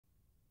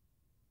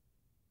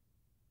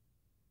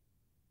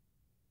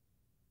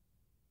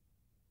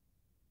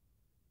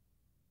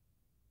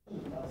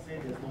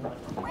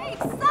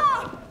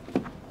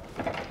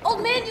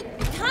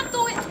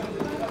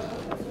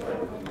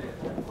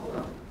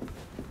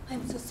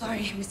I'm so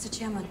sorry, Mr.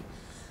 Chairman.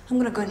 I'm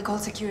gonna go and call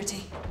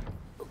security.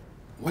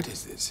 What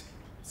is this?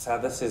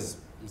 Sir, this is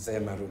Mzee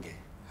Maruge.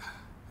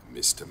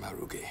 Mr.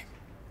 Maruge,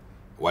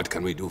 what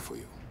can we do for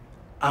you?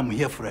 I'm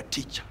here for a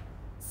teacher.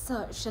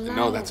 Sir, shall I...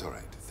 No, that's all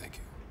right. Thank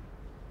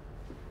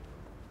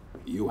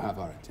you. You have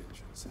our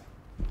attention, sir.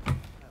 I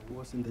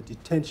was in the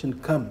detention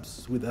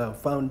camps with our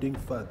founding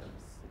fathers.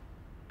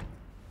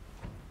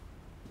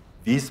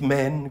 These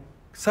men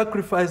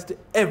sacrificed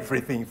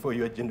everything for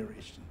your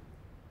generation.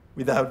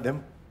 Without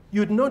them,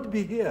 you'd not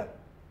be here.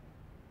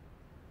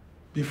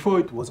 Before,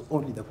 it was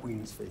only the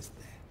Queen's face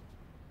there.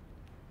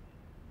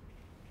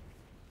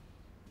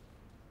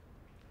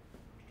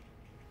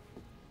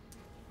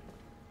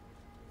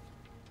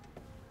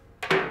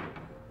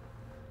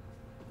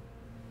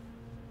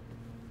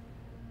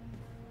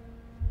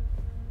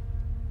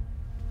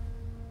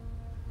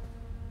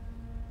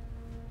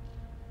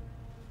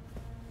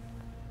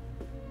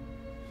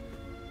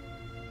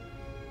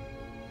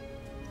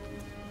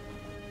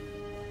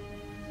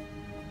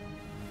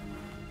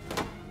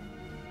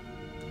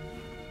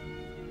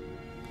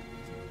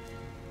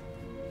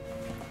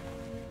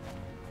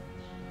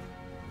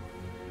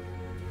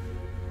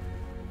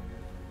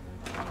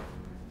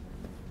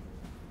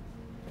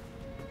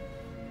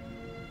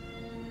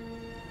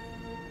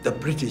 The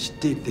British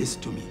did this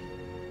to me.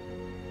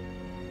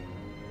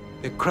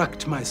 They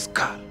cracked my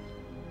skull.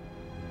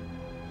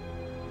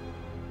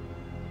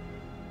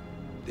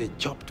 They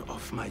chopped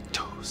off my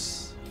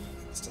toes.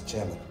 Mr.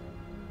 Chairman.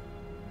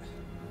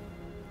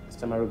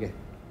 Mr. Maruge,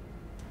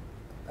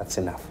 that's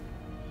enough.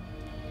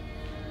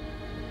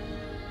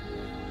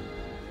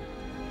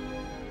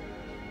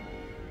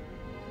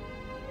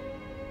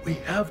 We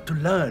have to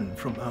learn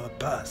from our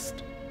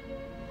past.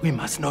 We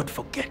must not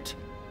forget.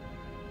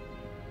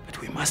 But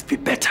we must be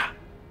better.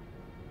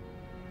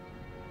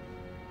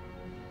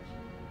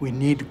 We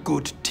need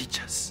good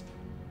teachers.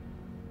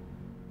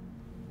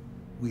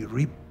 We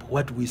reap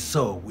what we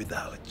sow with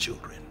our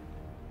children.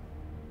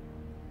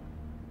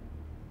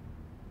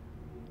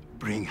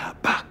 Bring her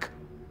back.